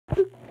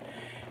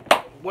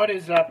What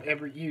is up,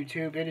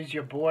 YouTube? It is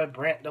your boy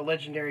Brent, the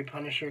Legendary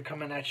Punisher,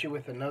 coming at you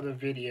with another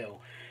video.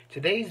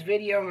 Today's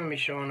video, I'm going to be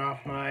showing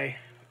off my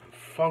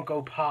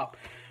Funko Pop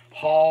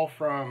haul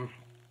from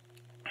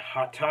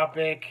Hot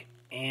Topic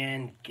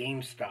and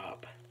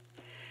GameStop.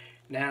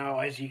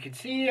 Now, as you can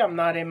see, I'm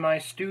not in my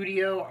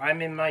studio.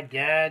 I'm in my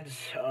dad's,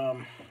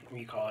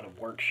 we call it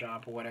a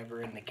workshop or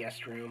whatever, in the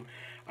guest room.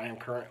 I am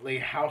currently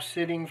house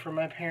sitting for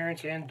my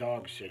parents and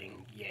dog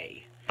sitting.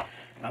 Yay.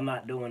 I'm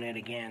not doing it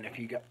again.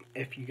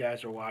 If you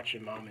guys are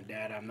watching, Mom and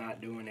Dad, I'm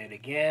not doing it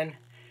again.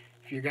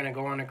 If you're going to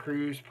go on a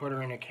cruise, put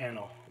her in a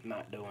kennel. I'm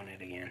not doing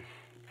it again.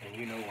 And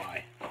you know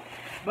why.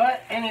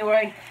 But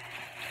anyway,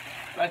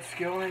 let's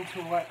go into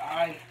what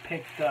I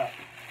picked up.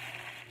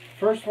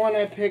 First one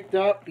I picked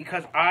up,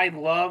 because I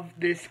love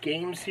this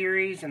game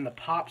series and the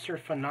pops are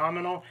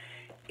phenomenal.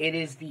 It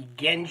is the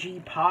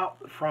Genji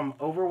pop from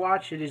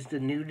Overwatch. It is the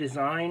new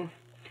design.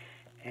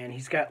 And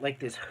he's got like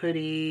this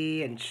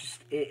hoodie, and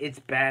just it's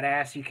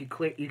badass. You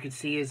could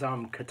see his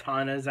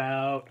katanas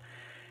out,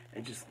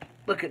 and just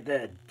look at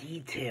the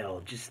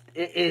detail. Just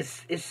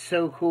it's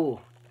so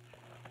cool.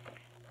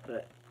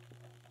 But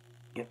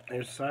yep,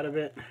 there's the side of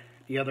it.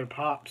 The other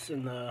pops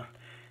and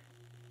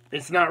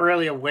it's not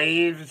really a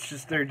wave. It's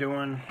just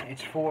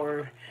it's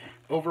for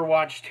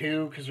Overwatch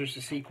 2 because there's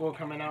a sequel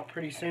coming out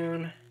pretty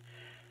soon.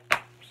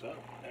 So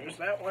there's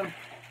that one.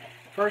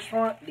 First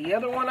one. The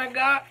other one I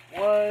got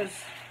was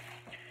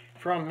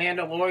from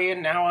Mandalorian.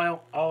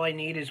 Now all I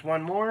need is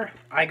one more.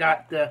 I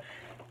got the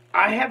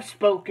I Have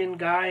Spoken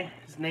guy.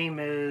 His name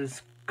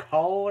is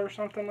Cull or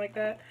something like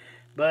that.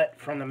 But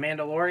from the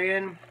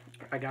Mandalorian,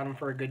 I got him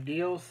for a good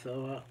deal,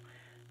 so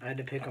I had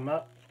to pick him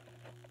up.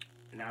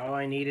 Now all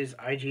I need is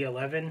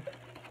IG-11.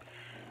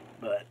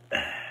 But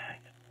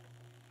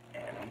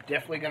and I'm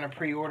definitely gonna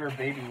pre-order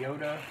Baby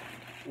Yoda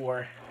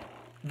or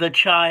the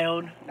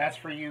child. That's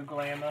for you,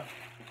 Glamour.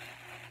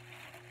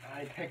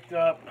 I picked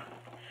up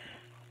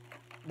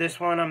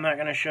this one. I'm not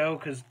going to show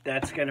because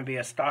that's going to be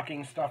a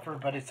stocking stuffer,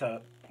 but it's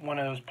one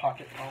of those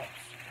pocket pops.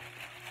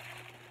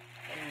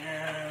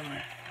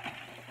 And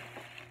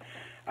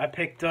I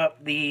picked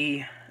up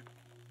the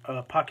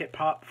pocket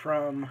pop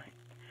from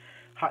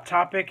Hot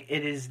Topic.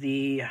 It is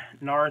the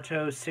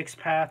Naruto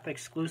 6-path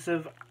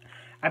exclusive.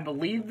 I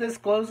believe this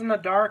glows in the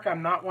dark.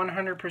 I'm not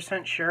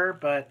 100% sure,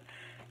 but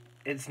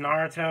it's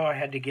Naruto. I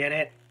had to get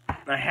it.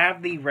 I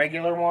have the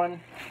regular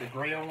one, the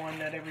Grail one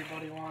that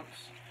everybody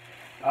wants.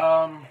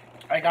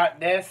 I got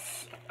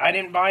this. I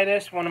didn't buy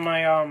this. One of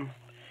my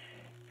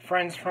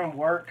friends from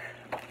work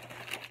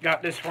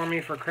got this for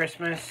me for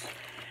Christmas.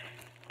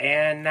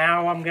 And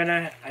now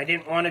I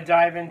didn't want to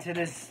dive into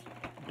this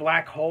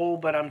black hole,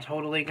 but I'm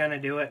totally going to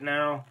do it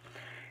now.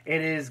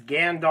 It is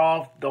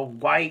Gandalf the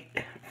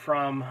White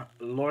from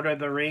Lord of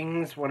the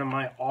Rings, one of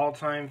my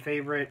all-time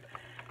favorite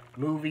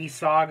movie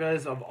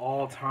sagas of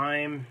all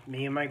time.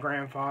 Me and my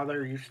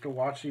grandfather used to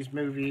watch these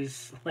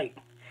movies like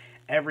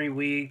every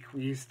week.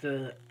 We used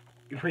to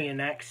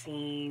reenact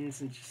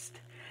scenes, and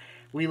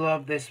we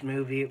love this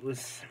movie.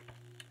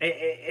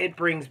 It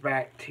brings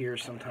back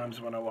tears sometimes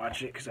when I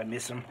watch it because I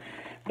miss them.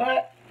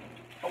 But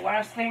the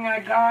last thing I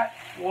got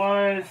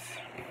was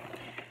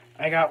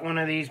I got one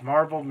of these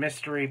Marvel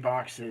mystery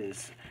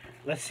boxes.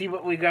 Let's see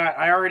what we got.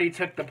 I already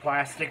took the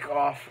plastic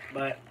off,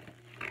 but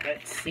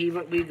let's see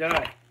what we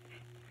got.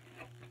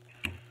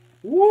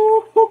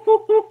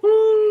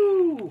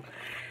 Woo-hoo-hoo-hoo-hoo!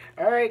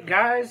 Alright,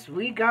 guys,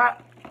 we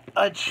got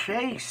a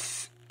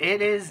chase.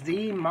 It is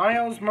the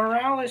Miles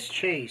Morales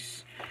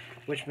chase,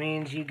 which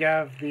means you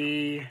got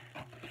the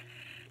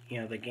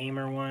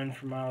gamer one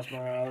for Miles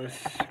Morales.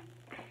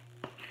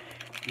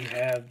 You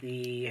have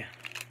the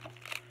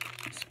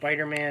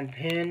Spider-Man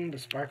pin, the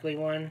sparkly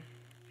one,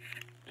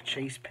 the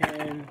chase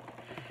pin.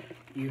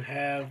 You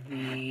have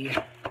the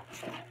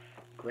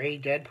gray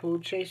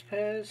Deadpool chase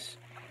Pez,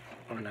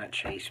 or not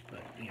chase,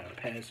 but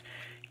Pez.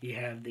 You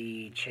have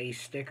the chase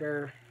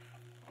sticker,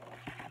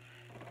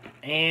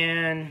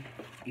 and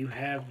you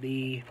have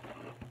the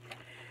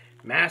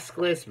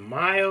maskless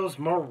Miles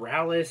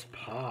Morales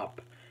pop.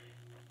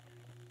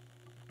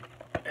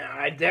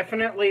 I got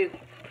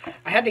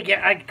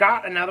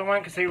another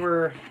one because I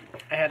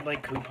had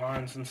like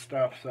coupons and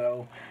stuff,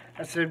 so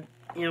I said,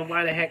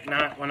 why the heck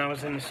not when I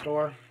was in the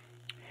store.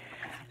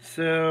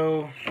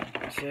 So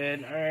I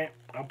said, alright,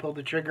 I'll pull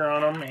the trigger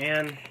on them,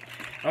 and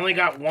I only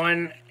got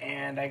one,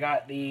 and I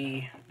got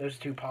those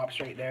two pops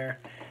right there.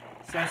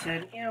 So I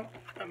said,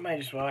 I might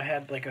as well. I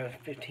had like a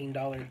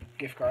 $15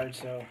 gift card,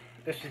 so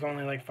this was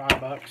only like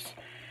 $5.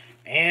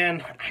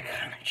 And I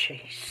got a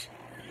chase.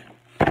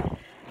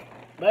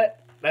 But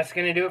that's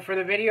going to do it for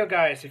the video,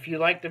 guys. If you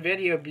liked the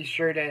video, be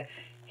sure to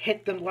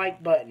hit the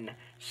like button,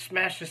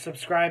 smash the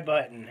subscribe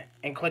button,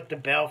 and click the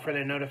bell for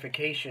the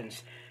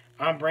notifications.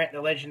 I'm Brent, the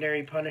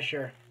Legendary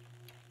Punisher.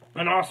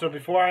 And also,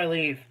 before I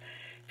leave,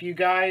 if you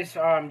guys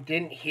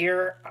didn't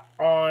hear,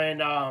 on,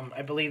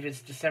 I believe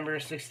it's December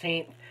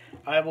 16th,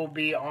 I will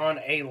be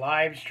on a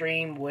live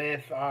stream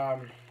with,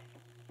 what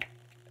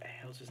the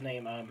hell's his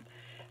name?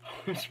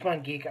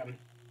 Homespun Geek. I'm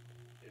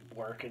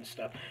work and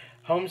stuff.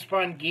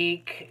 Homespun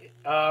Geek,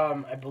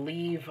 I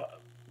believe,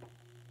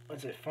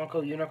 what's it,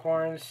 Funko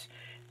Unicorns,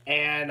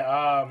 and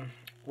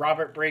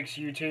Robert Breaks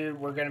YouTube.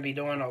 We're going to be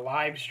doing a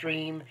live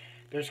stream.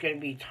 There's going to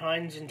be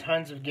tons and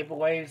tons of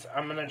giveaways.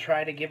 I'm going to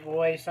try to give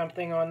away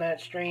something on that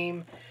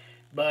stream.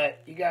 But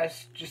you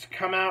guys just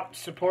come out,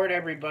 support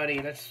everybody.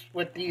 That's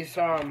what these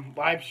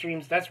live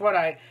streams, that's what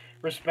I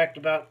respect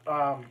about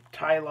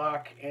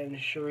Tylock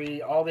and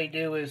Cherie. All they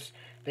do is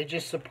they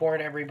just support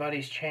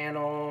everybody's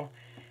channel,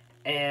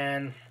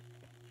 and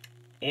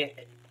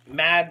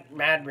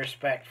mad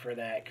respect for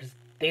that, because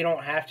they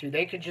don't have to.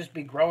 They could just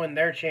be growing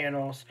their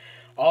channels.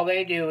 All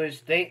they do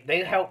is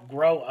they help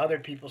grow other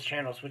people's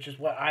channels, which is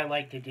what I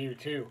like to do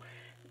too.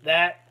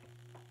 That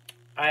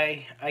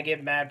I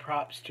give mad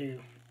props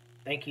to.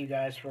 Thank you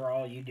guys for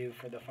all you do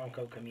for the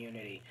Funko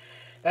community.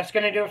 That's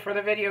going to do it for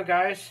the video,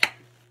 guys.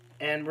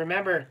 And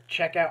remember,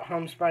 check out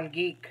Homespun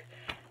Geek.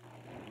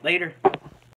 Later.